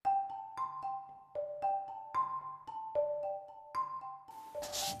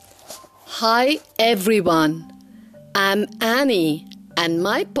Hi everyone, I'm Annie and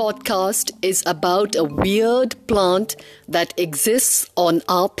my podcast is about a weird plant that exists on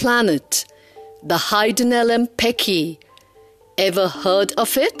our planet, the Hydenellum pecki. Ever heard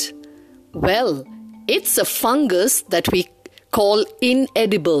of it? Well, it's a fungus that we call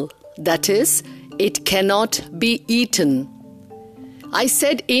inedible, that is, it cannot be eaten. I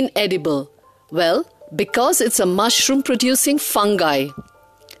said inedible, well, because it's a mushroom-producing fungi.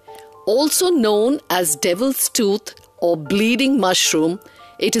 Also known as devil's tooth or bleeding mushroom,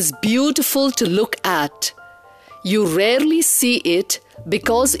 it is beautiful to look at. You rarely see it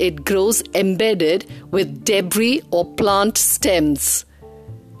because it grows embedded with debris or plant stems.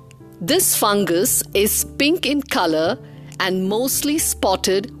 This fungus is pink in color and mostly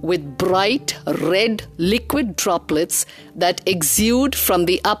spotted with bright red liquid droplets that exude from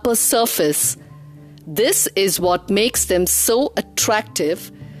the upper surface. This is what makes them so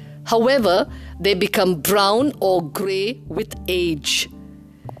attractive. However, they become brown or grey with age.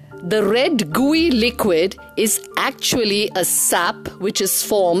 The red gooey liquid is actually a sap which is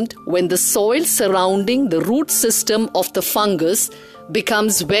formed when the soil surrounding the root system of the fungus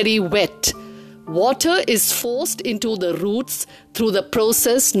becomes very wet. Water is forced into the roots through the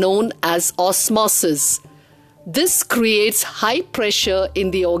process known as osmosis. This creates high pressure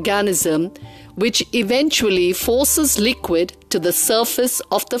in the organism, which eventually forces liquid to the surface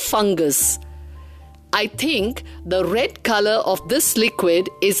of the fungus. I think the red color of this liquid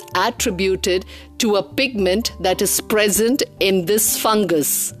is attributed to a pigment that is present in this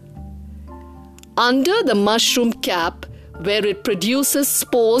fungus. Under the mushroom cap, where it produces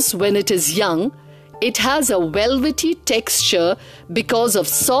spores when it is young, it has a velvety texture because of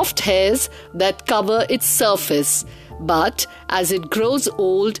soft hairs that cover its surface. But as it grows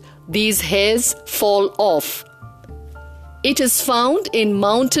old, these hairs fall off. It is found in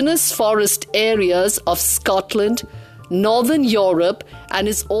mountainous forest areas of Scotland, Northern Europe, and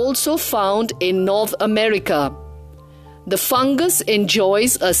is also found in North America. The fungus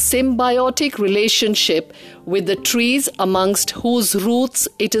enjoys a symbiotic relationship with the trees amongst whose roots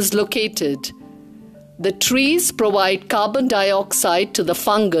it is located. The trees provide carbon dioxide to the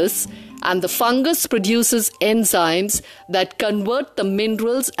fungus, and the fungus produces enzymes that convert the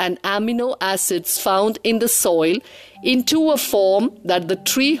minerals and amino acids found in the soil into a form that the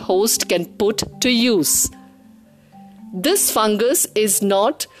tree host can put to use. This fungus is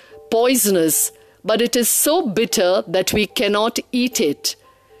not poisonous, but it is so bitter that we cannot eat it.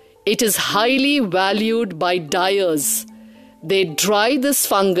 It is highly valued by dyers. They dry this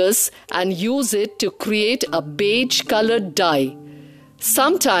fungus and use it to create a beige-colored dye.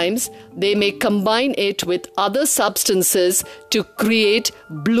 Sometimes they may combine it with other substances to create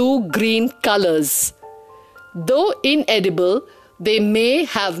blue-green colors. Though inedible, they may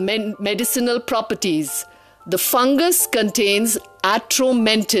have medicinal properties. The fungus contains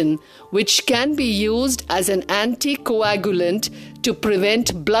atromentin, which can be used as an anticoagulant to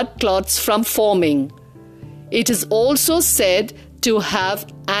prevent blood clots from forming. It is also said to have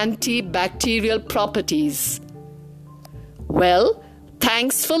antibacterial properties. Well,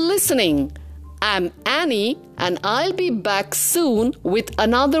 thanks for listening. I'm Annie and I'll be back soon with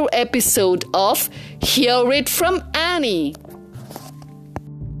another episode of Hear It From Annie.